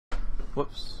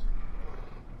Whoops.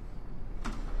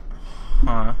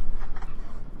 Huh.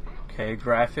 Okay,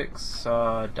 graphics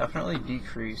definitely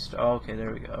decreased. Oh, okay,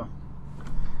 there we go.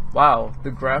 Wow,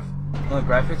 when the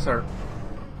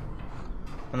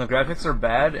graphics are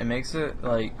bad, it makes it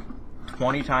like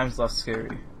 20 times less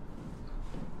scary.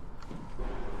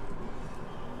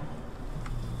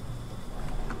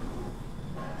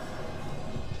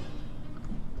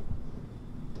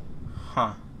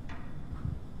 Huh.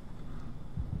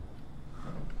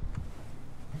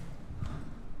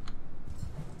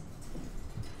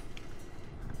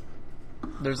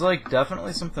 There's like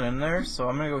definitely something in there, so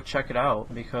I'm gonna go check it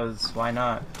out because why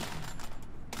not?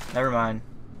 Never mind.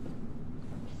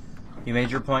 You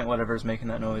made your point, whatever's making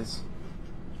that noise.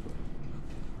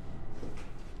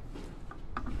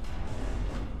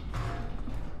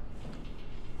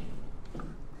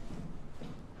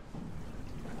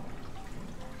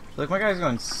 Look, my guy's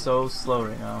going so slow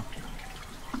right now.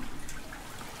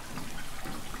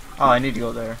 Oh, I need to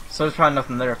go there. So there's probably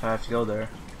nothing there if I have to go there.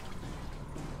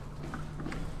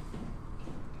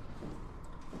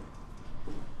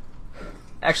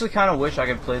 Actually, kind of wish I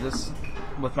could play this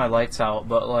with my lights out,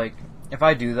 but like, if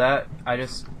I do that,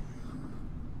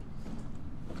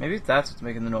 maybe that's what's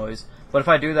making the noise. But if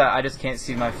I do that, I just can't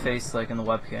see my face like in the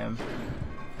webcam.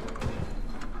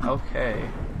 Okay.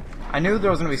 I knew there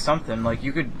was gonna be something, like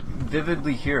you could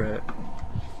vividly hear it.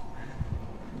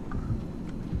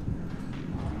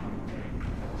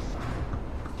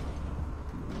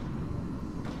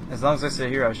 As long as I sit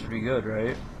here, I should be good,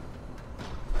 right?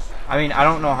 I mean, I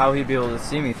don't know how he'd be able to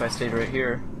see me if I stayed right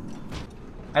here.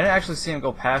 I didn't actually see him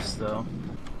go past, though.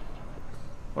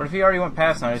 What if he already went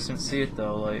past and I just didn't see it,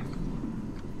 though? Like,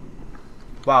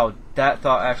 wow, that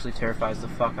thought actually terrifies the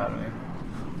fuck out of me.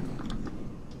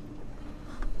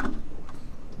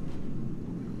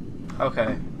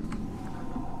 Okay.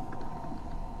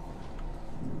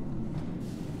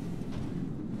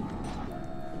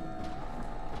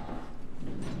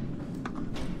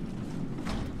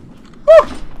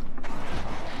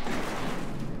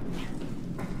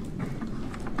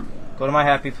 Go to my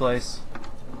happy place.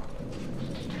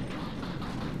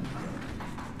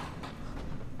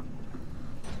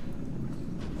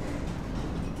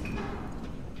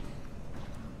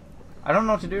 I don't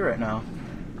know what to do right now.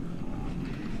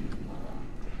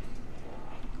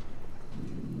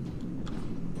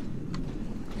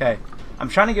 Okay, I'm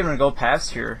trying to get him to go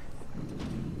past here.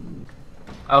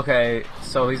 Okay,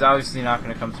 so he's obviously not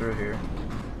going to come through here.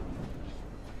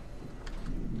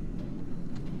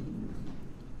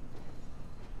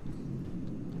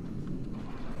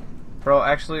 Bro,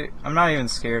 actually, I'm not even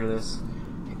scared of this.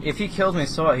 If he kills me,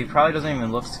 so what? He probably doesn't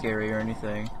even look scary or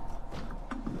anything.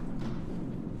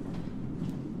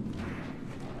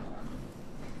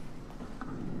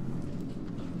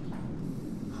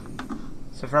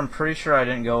 So I'm pretty sure I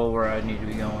didn't go where I need to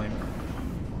be going.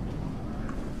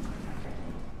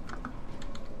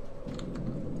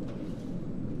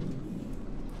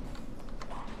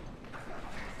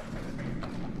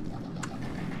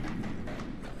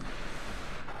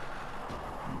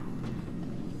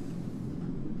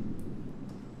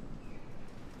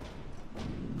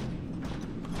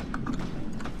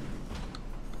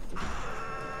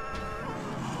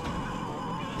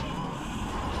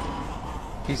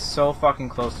 He's so fucking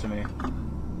close to me.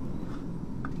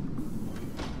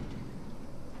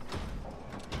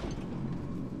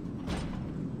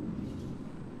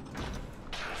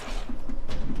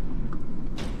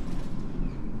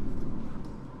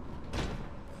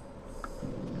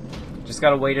 Just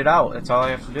gotta wait it out. That's all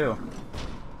I have to do.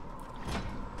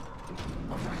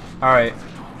 Alright.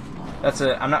 That's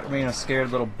it. I'm not being a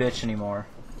scared little bitch anymore.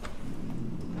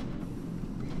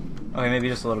 Okay, maybe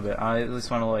just a little bit. I at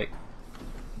least want to, like...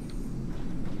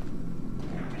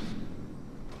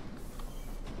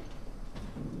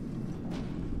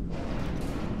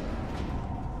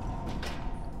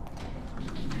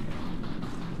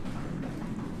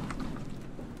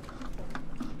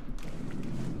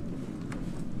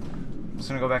 I'm just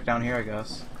gonna go back down here, I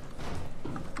guess.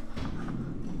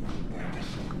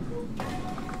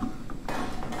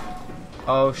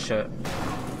 Oh shit.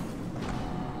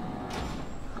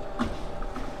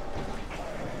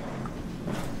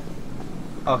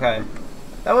 Okay.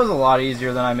 That was a lot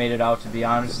easier than I made it out to be,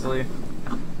 honestly.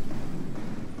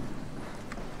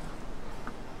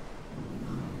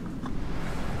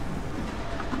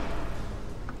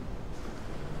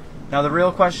 Now the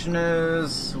real question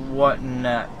is, what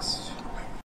next?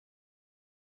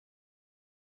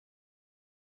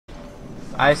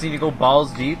 I just need to go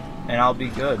balls deep, and I'll be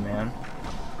good, man.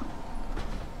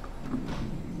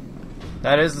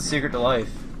 That is the secret to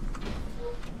life.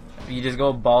 you just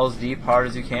go balls deep, hard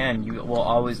as you can, you will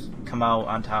always come out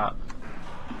on top.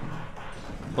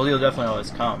 Well, you'll definitely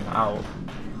always come out.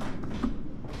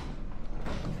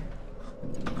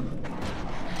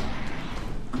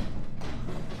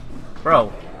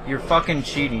 Bro, you're fucking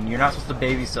cheating. You're not supposed to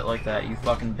babysit like that, you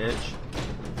fucking bitch.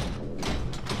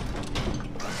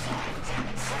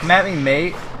 Come at me,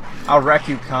 mate. I'll wreck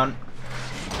you, cunt.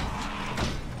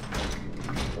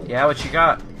 Yeah, what you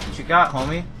got? What you got,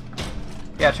 homie?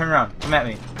 Yeah, turn around. Come at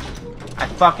me. I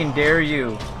fucking dare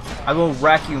you. I will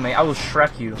wreck you, mate. I will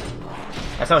Shrek you.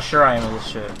 That's how sure I am of this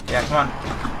shit. Yeah, come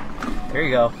on. There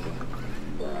you go.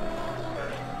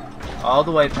 All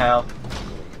the way, pal.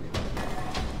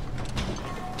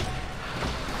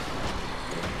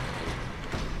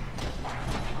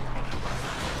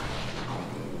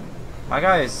 My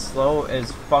guy is slow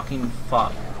as fucking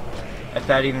fuck. If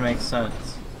that even makes sense.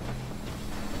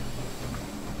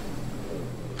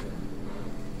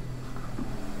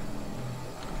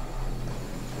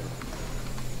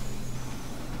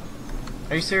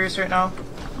 Are you serious right now?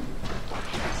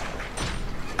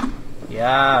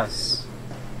 Yes.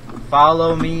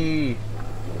 Follow me.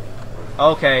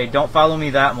 Okay, don't follow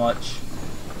me that much.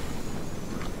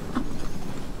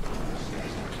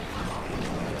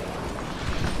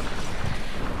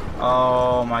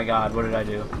 Oh my god, what did I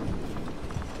do?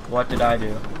 What did I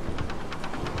do?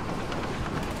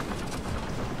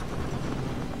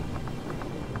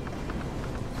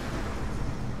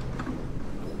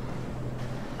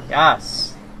 Yes.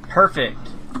 Perfect.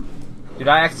 Dude,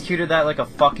 I executed that like a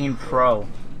fucking pro.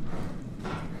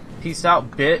 Peace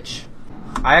out, bitch.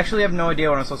 I actually have no idea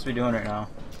what I'm supposed to be doing right now.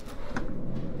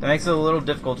 That makes it a little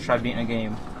difficult to try beating a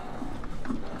game.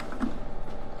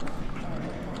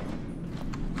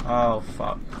 Oh,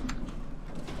 fuck.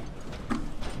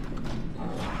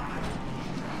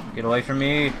 Get away from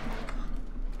me.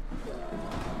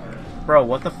 Bro,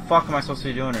 what the fuck am I supposed to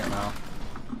be doing right now?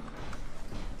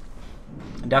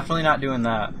 Definitely not doing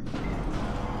that.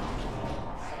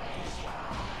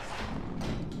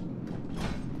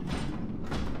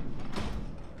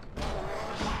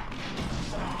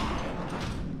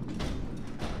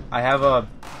 I have a...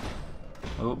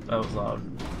 Oop, that was loud.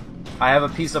 I have a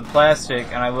piece of plastic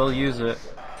and I will use it.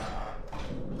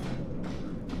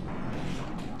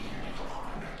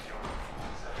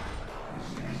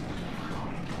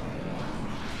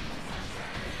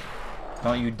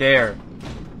 Don't you dare.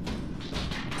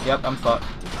 Yep, I'm fucked.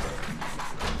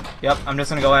 Yep, I'm just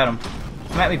gonna go at him.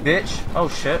 Come at me, bitch. Oh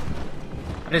shit.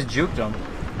 I just juked him.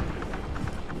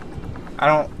 I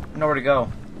don't know where to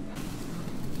go.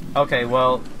 Okay,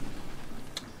 well,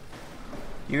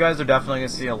 you guys are definitely gonna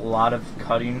see a lot of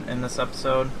cutting in this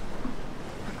episode.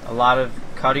 A lot of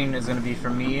cutting is gonna be for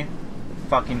me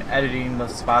fucking editing the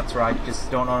spots where I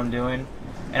just don't know what I'm doing.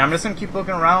 And I'm just gonna keep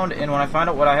looking around, and when I find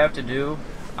out what I have to do,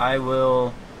 I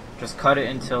will just cut it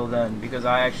until then, because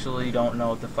I actually don't know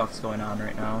what the fuck's going on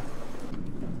right now.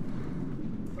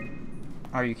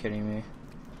 Are you kidding me?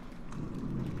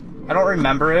 I don't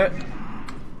remember it.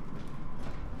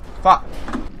 Fuck.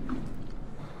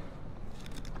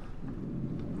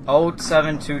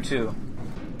 0722.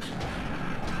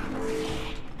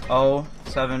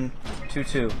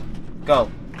 0722.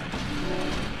 Go.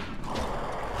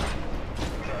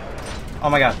 Oh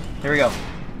my god. Here we go.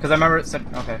 Because I remember it said...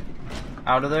 Okay.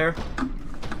 Out of there.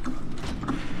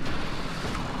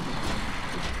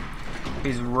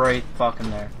 He's right fucking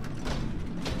there.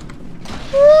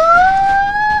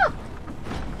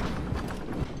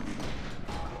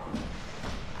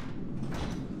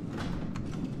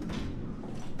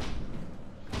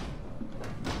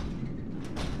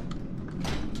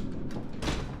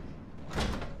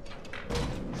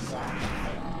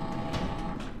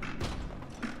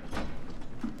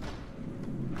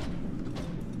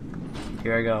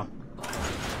 Here I go.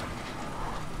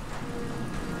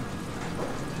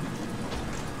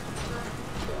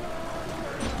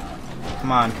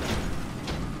 Come on.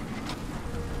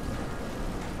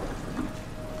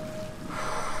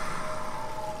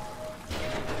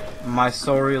 Am I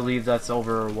so relieved that's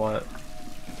over or what?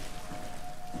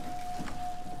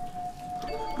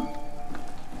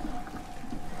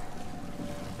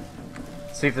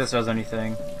 See if this does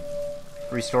anything.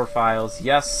 Restore files.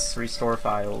 Yes, restore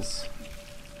files.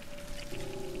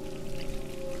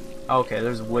 Okay,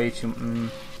 there's way too...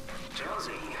 Jonesy,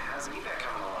 how's the evac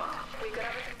coming along? We got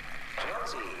everything?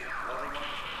 Jonesy,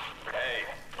 hey,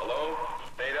 hello,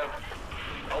 Beta?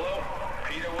 Hello,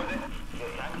 Peter, was it? Yes,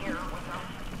 I'm here. What's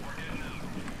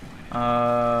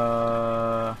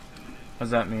up? What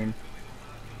does that mean?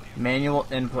 Manual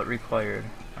input required.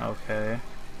 Okay.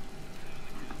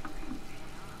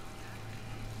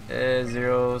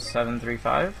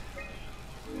 0735?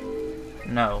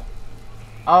 No.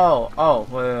 Oh,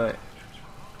 wait.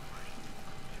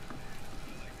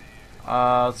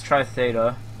 Let's try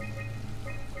Theta.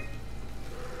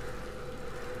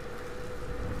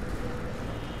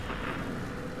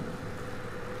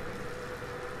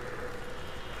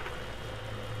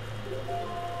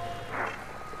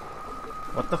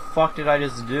 What the fuck did I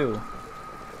just do?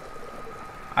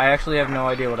 I actually have no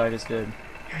idea what I just did.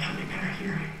 You're not gonna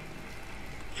hear it.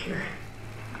 Hear it.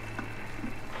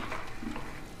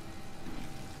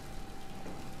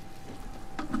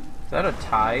 Is that a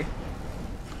tie?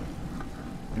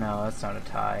 No, that's not a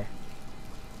tie.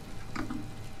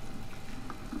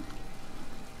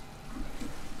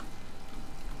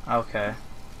 Okay.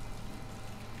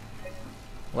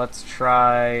 Let's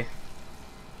try...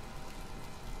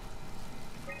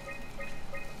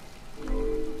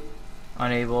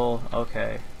 Unable,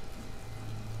 okay.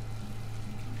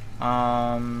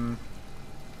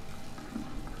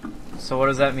 So what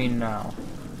does that mean now?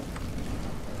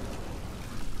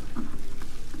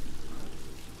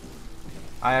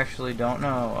 I actually don't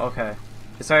know. Okay.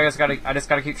 So I just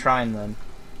gotta keep trying then.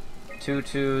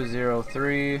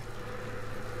 2203.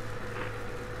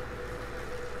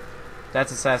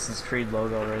 That's Assassin's Creed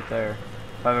logo right there.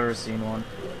 If I've ever seen one.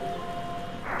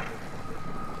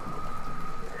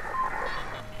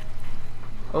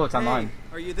 Oh, it's online. Hey,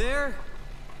 are you there?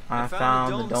 I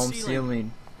found the dome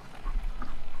ceiling.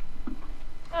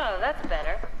 Oh, that's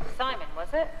better. Simon, was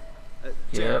it?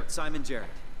 Jarrett, Yep. Simon Jarrett.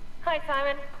 Hi,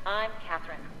 Simon. I'm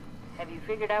Catherine. Have you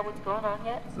figured out what's going on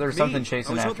yet? There's something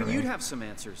chasing I was after hoping me. you'd have some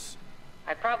answers.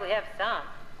 I probably have some.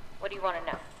 What do you want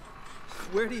to know?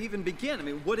 Where do you even begin? I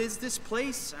mean, what is this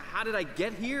place? How did I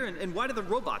get here? And why do the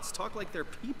robots talk like they're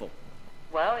people?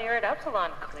 Well, you're at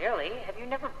Upsilon, clearly. Have you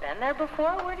never been there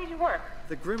before? Where did you work?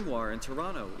 The Grimoire in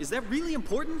Toronto. Is that really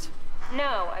important?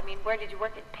 No, I mean, where did you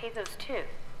work at Pezos 2?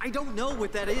 I don't know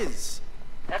what that is.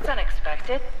 That's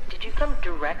unexpected. Did you come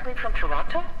directly from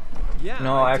Toronto? Yeah,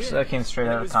 No, I actually, did. I came straight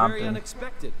And out it of was very Compton.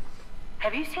 unexpected.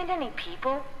 Have you seen any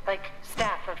people? Like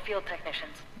staff or field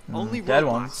technicians? Only dead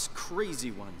robots,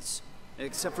 crazy ones.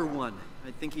 Except for one.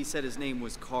 I think he said his name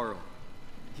was Carl.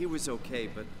 He was okay,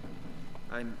 but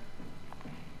I'm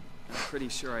pretty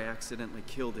sure I accidentally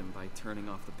killed him by turning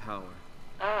off the power.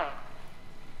 Oh.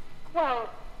 Well,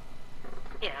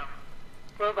 you know,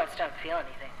 robots don't feel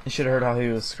anything. You should have heard how he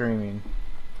was screaming.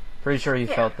 Pretty sure he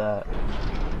Yeah. felt that.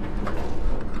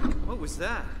 What was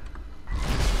that?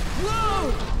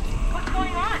 Whoa! What's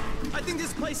going on? I think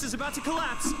this place is about to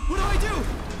collapse. What do I do?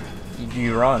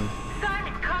 You run.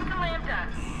 Simon, come to Lambda.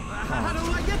 How do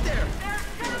I get there? There are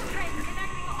sound trains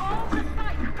connecting all the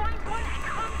sites. Find one and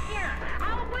come here.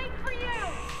 I'll wait for you.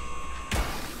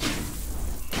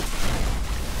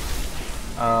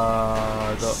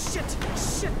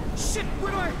 Shit!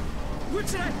 Where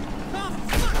should I? Oh,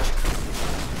 fuck!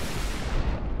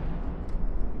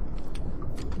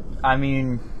 I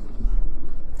mean,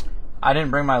 I didn't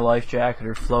bring my life jacket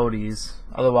or floaties.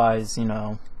 Otherwise, you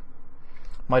know,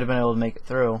 might have been able to make it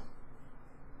through.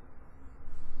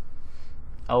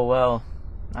 Oh well,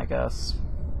 I guess.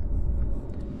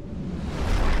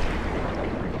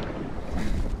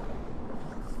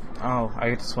 Oh, I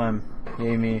get to swim.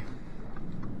 Yay me.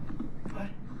 What?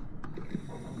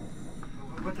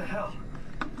 What the hell?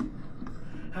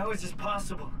 How is this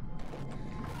possible?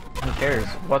 Who cares?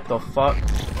 What the fuck?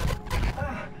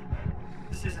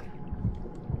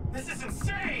 This is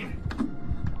insane!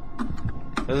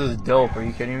 This is dope, are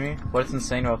you kidding me? What's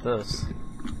insane about this?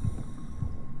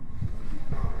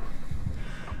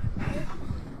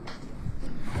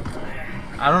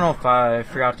 I don't know if I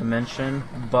forgot to mention,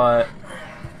 but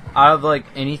out of like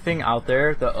anything out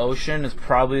there, the ocean is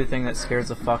probably the thing that scares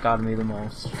the fuck out of me the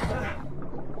most.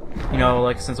 You know,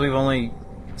 like since we've only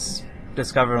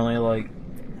discovered only like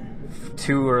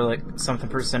 2 or like something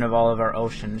 % of all of our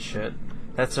ocean shit.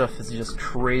 That stuff is just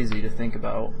crazy to think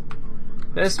about.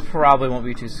 This probably won't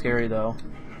be too scary though.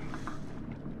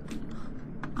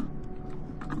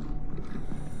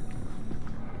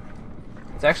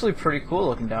 It's actually pretty cool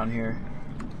looking down here.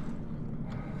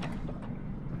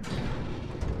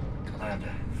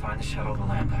 Lambda. Find the shuttle to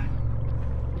Lambda.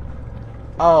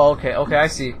 Oh, okay, I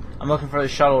see. I'm looking for the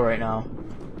shuttle right now.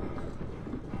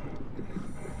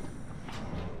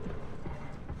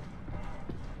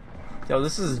 Yo,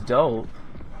 this is dope.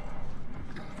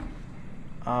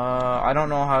 I don't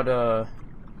know how to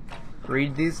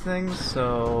read these things,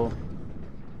 so...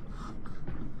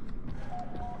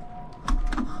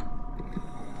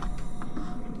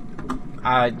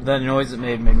 the noise it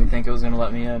made me think it was gonna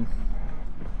let me in.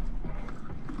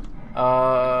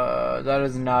 That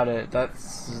is not it. That's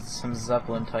some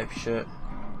Zeppelin type shit.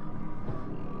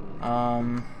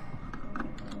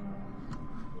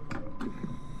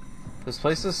 This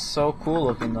place is so cool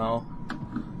looking though.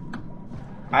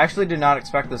 I actually did not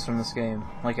expect this from this game,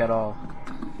 like at all.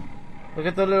 Look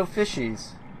at the little fishies.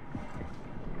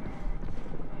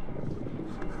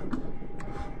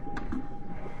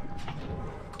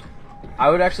 I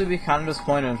would actually be kind of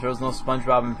disappointed if there was no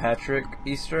SpongeBob and Patrick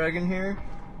Easter egg in here.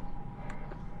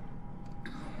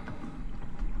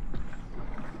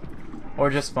 Or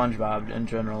just SpongeBob in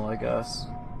general, I guess.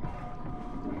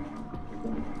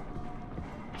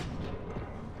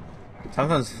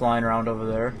 Something's flying around over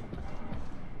there.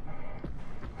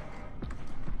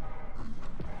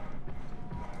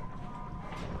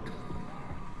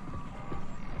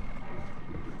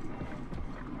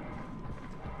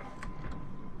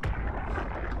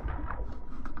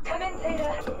 Come in,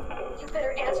 Theta. You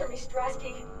better answer me,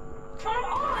 Strasky. Come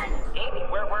on! Amy,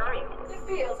 where are you? The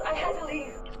fields. I had to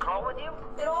leave. Is Carl with you?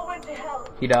 It all went to hell.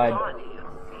 He died. Hold on.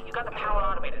 You got the power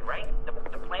automated, right?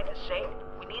 The plant is safe.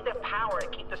 We need the power to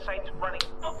keep the sites running.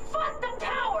 Oh, fuck the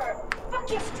power! Fuck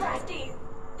you, Strasky!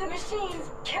 The machines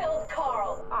killed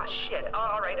Carl. Oh, shit.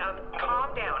 Alright,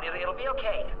 calm down. It'll be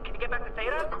okay. Can you get back to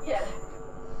Theta? Yeah.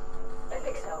 I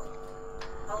think so.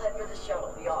 I'll head for the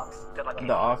shuttle, the Aux. Good luck.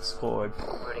 The aux cord.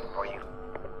 Rooting for you.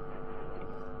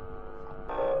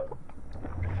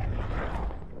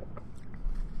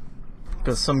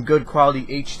 Because some good quality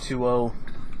H2O.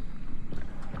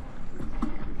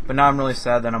 But now I'm really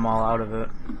sad that I'm all out of it.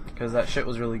 Because that shit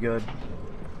was really good.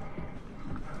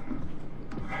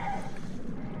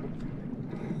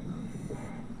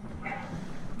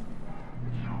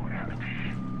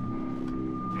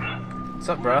 What's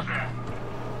up, bruh?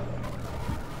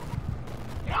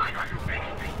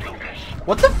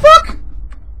 What the fuck?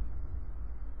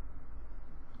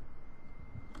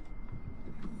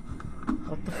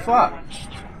 What the fuck?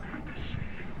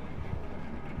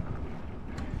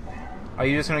 Are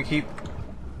you just gonna keep...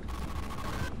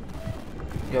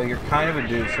 Yo, you're kind of a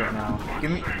douche right now.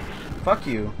 Give me... Fuck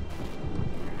you.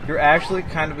 You're actually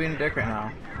kind of being a dick right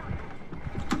now.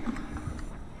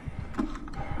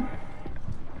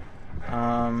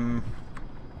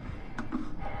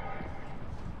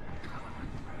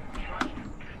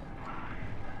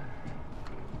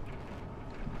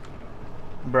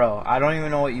 Bro, I don't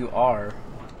even know what you are.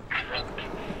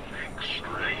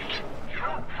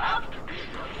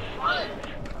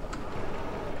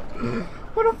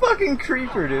 What a fucking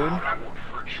creeper, dude.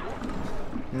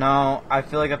 No, I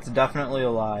feel like that's definitely a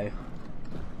lie.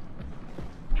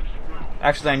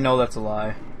 Actually, I know that's a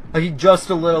lie. Like, he just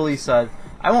a little, he said,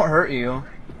 I won't hurt you.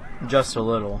 Just a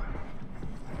little.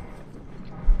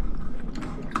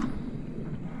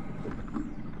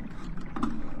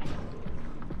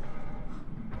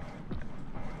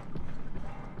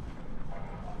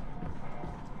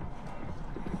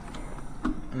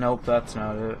 Nope, that's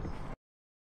not it.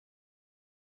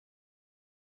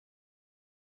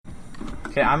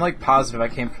 Okay, I'm like positive I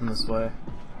came from this way.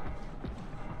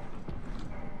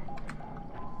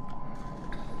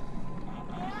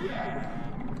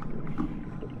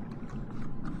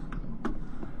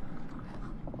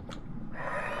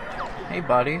 Hey,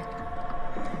 buddy.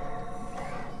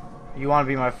 You want to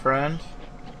be my friend?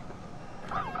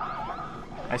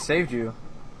 I saved you.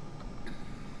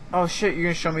 Oh shit, you're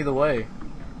gonna show me the way.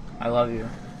 I love you.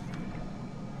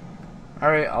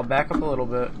 Alright, I'll back up a little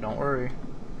bit. Don't worry.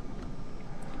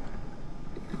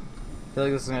 I feel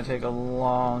like this is gonna take a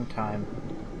long time.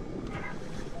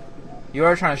 You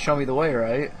are trying to show me the way,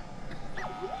 right?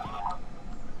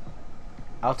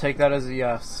 I'll take that as a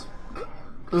yes.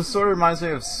 This sort of reminds me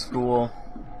of school.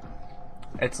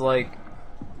 It's like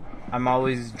I'm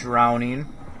always drowning.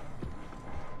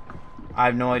 I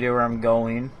have no idea where I'm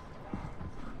going.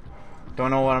 Don't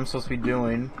know what I'm supposed to be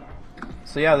doing.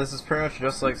 So yeah, this is pretty much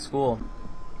just like school.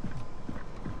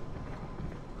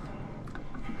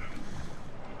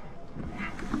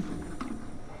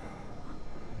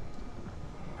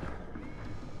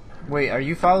 Wait, are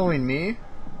you following me?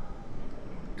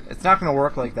 It's not gonna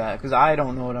work like that, because I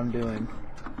don't know what I'm doing.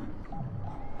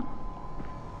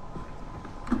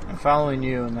 I'm following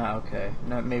you and that, okay.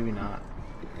 No, maybe not.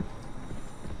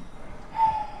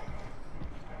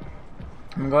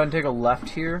 I'm gonna go ahead and take a left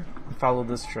here and follow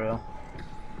this trail.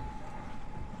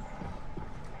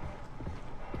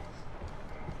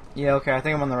 Yeah, okay, I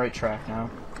think I'm on the right track now.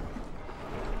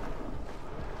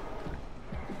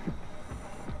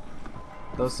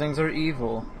 Those things are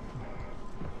evil.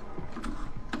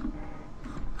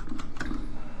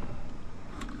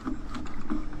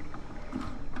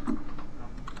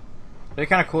 It'd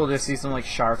be kind of cool to see some like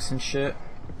sharks and shit.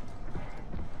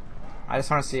 I just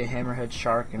want to see a hammerhead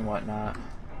shark and whatnot.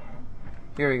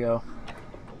 Here we go.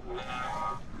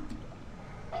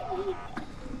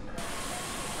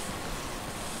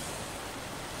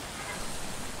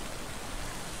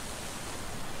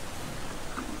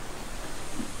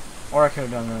 Or I could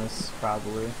have done this,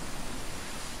 probably.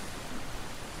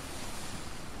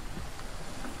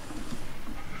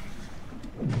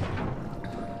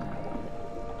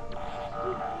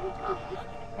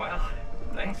 Well,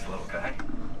 thanks, little guy.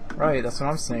 Right, that's what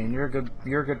I'm saying. You're a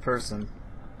good person.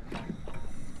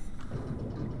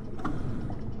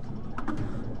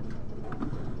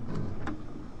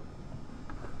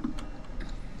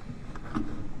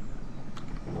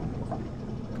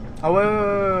 Oh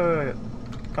wait.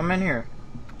 Come in here.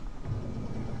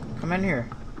 Come in here.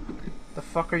 The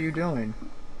fuck are you doing?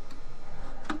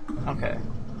 Okay.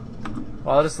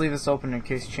 Well, I'll just leave this open in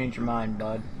case you change your mind,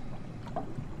 bud.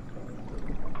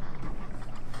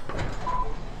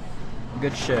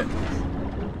 Good shit.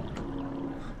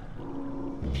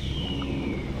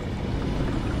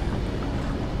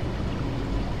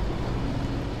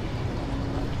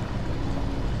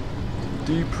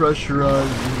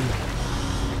 Depressurizing.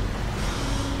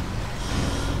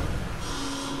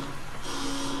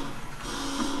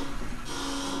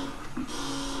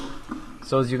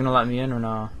 So is you gonna let me in or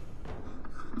no?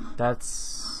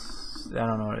 That's... I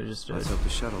don't know what I just did. Let's hope the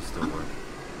shuttle still works.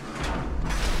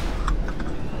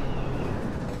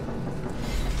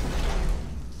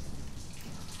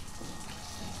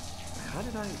 How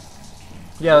did I...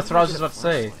 Yeah, that's what I was just about to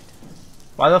say.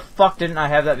 Why the fuck didn't I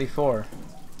have that before?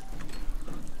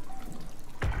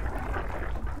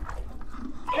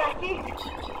 Jackie?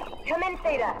 Come in,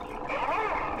 Theta.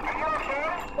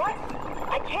 What?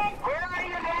 I can't. Where are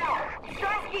you now?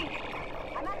 Jackie!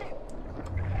 I'm at the...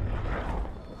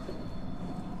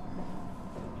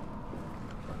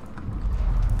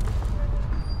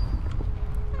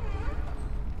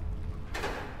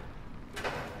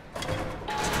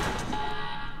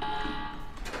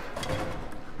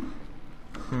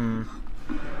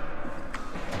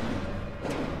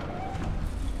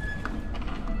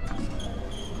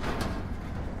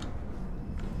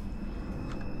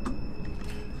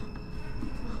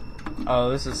 Oh,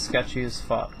 this is sketchy as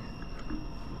fuck.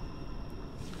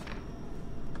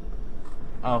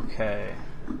 Okay.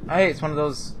 Hey, it's one of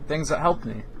those things that helped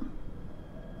me.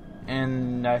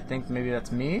 And I think maybe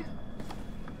that's me?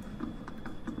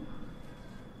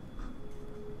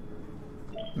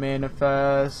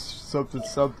 Manifest, something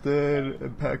something,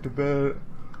 impact event,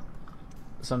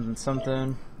 something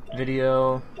something,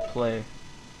 video, play.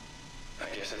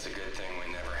 I guess it's a good thing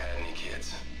we never had any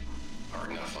kids.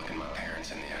 Hard enough looking my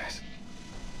parents in the eyes.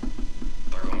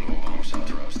 They're going to a bomb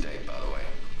shelter upstate, by the way,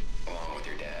 along with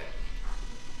your dad.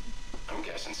 I'm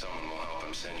guessing someone will help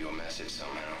him send you a message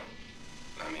somehow.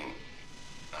 I mean,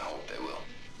 I hope they will.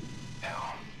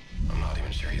 Hell, I'm not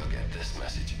even sure you'll get this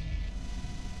message.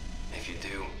 If you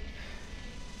do,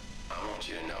 I want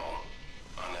you to know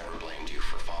I never blamed you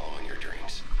for following your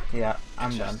dreams. Yeah,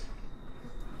 I'm done.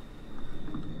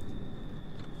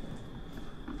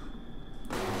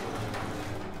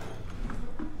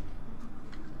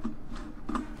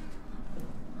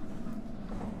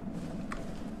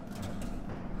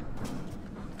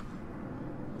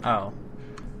 Oh.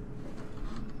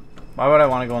 Why would I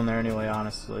want to go in there anyway,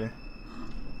 honestly?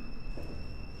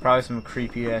 Probably some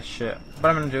creepy ass shit. But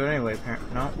I'm gonna do it anyway,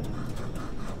 apparently. No.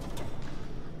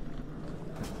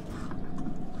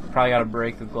 Probably gotta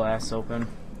break the glass open.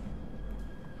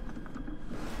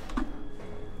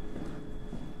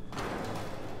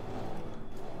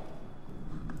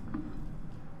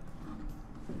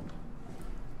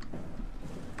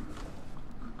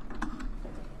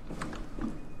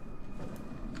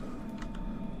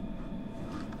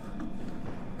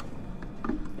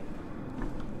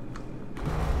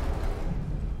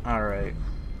 Alright.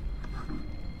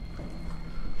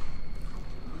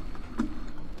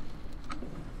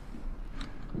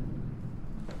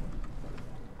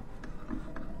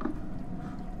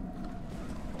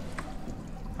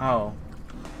 Oh.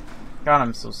 God,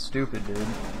 I'm so stupid, dude.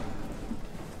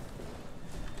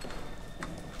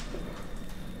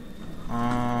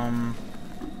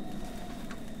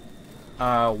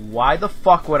 Why the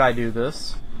fuck would I do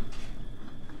this?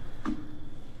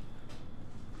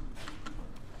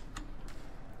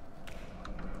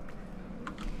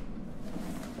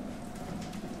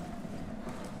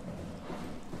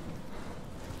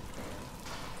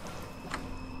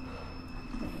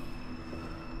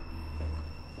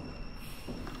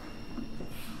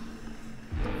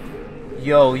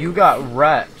 Yo, you got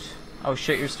wrecked. Oh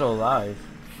shit, you're still alive.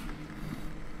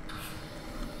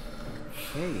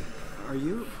 Hey, are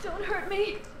you? Don't hurt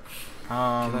me. Can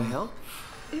I help?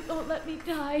 It won't let me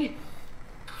die.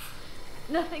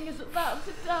 Nothing is allowed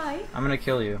to die. I'm gonna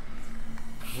kill you.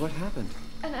 What happened?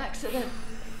 An accident.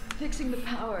 Fixing the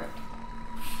power.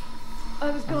 I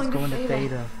was going to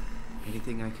Theta.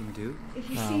 Anything I can do? If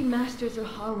you see Masters or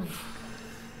Holland,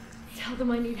 tell them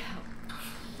I need help.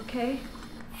 Okay?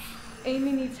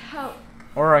 Amy needs help.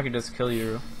 Or I could just kill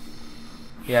you.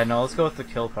 Yeah, no, let's go with the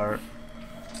kill part.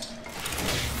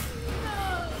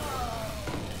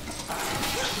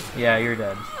 Yeah, you're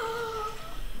dead.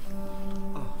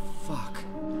 Oh, fuck.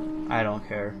 I don't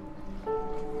care.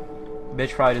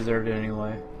 Bitch probably deserved it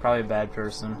anyway. Probably a bad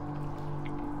person.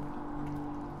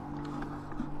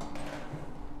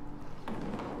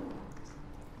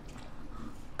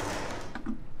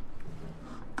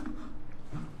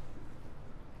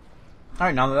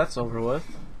 Alright, now that that's over with.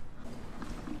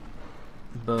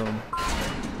 Boom.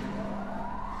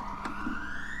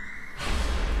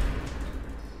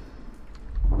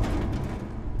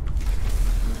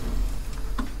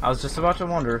 I was just about to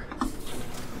wonder.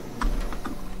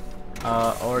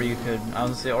 Or you could, I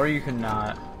was gonna say, or you could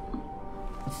not.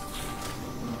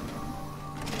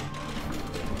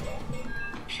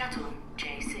 Shuttle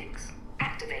J6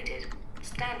 activated.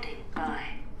 Standing by.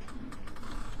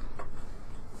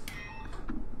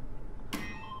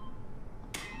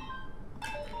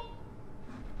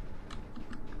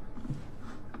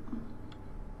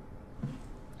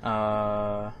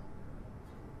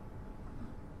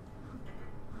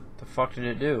 The fuck did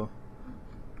it do?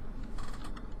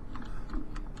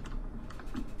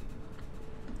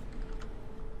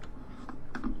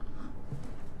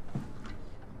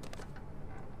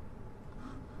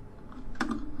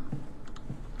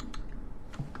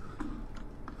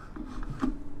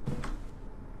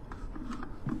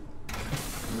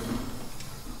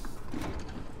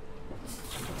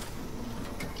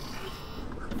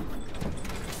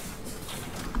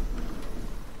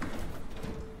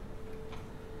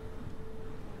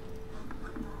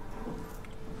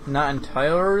 Not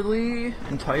entirely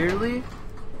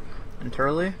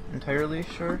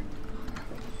sure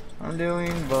what I'm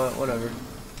doing, but whatever.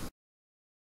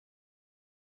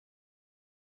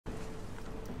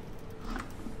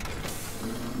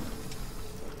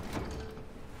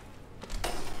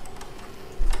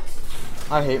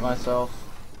 I hate myself.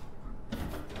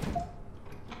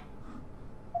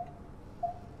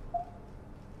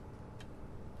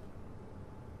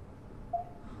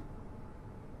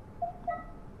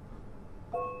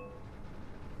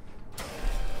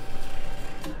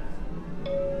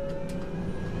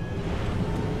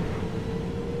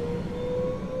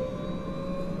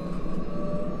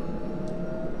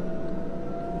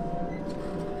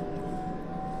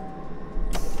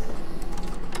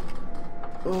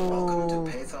 Welcome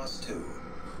to Pt.4,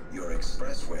 your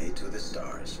expressway to the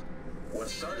stars. What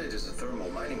started as a thermal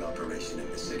mining operation in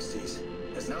the 60s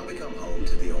has now become home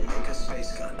to the Omega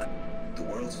Space Gun, the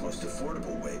world's most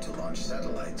affordable way to launch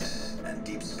satellites and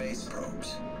deep space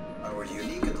probes. Our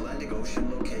unique Atlantic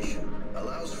Ocean location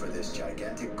allows for this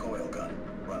gigantic coil gun,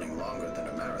 running longer than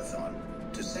a marathon,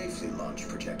 to safely launch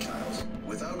projectiles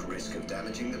without risk of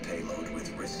damaging the payload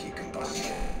with risky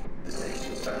combustion. The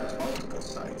station spans multiple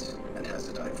sites and has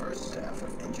a diverse staff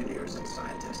of engineers and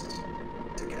scientists.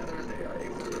 Together, they are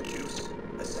able to produce,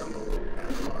 assemble,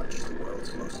 and launch the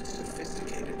world's most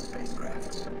sophisticated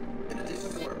spacecrafts. In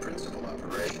addition to our principal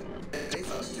operation,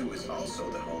 Pt.4 is also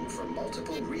the home for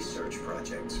multiple research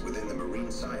projects within the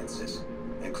marine sciences,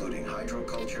 including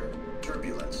hydroculture,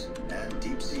 turbulence, and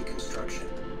deep-sea construction.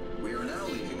 We are now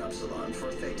leaving Upsilon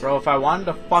for Theta. Bro, if I wanted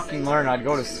to fucking learn, I'd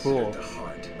go to school. At the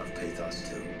heart of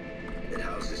Pt.4. It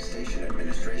houses station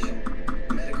administration,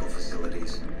 medical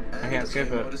facilities, and I can't skip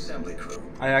it. assembly crew.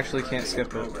 I actually can't skip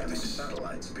it. Programming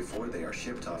satellites before they are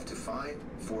shipped off to Phi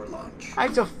for launch. I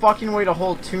have to fucking wait a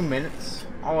whole 2 minutes.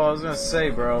 Oh, I was gonna say,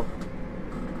 bro.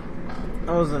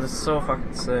 I was gonna so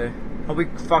fucking say. Hope we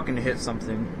fucking hit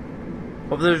something.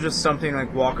 Hope there's just something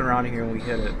like walking around here and we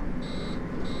hit it.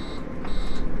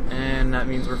 And that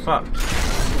means we're fucked.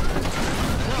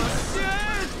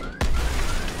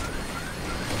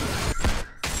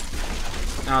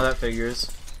 Now that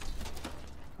figures.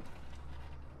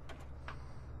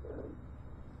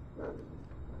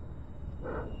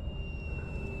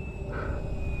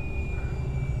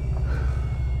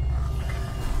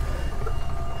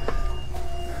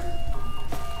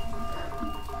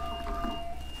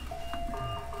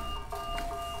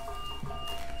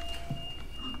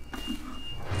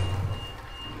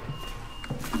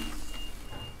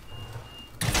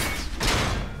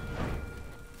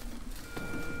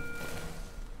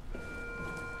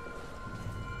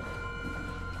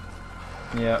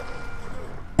 Yep.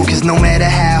 Cause no matter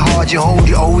how hard you hold,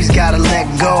 you always gotta let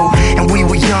go. And we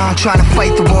were young, trying to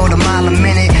fight the world a mile a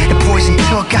minute. The poison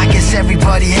took, I guess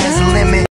everybody has a limit.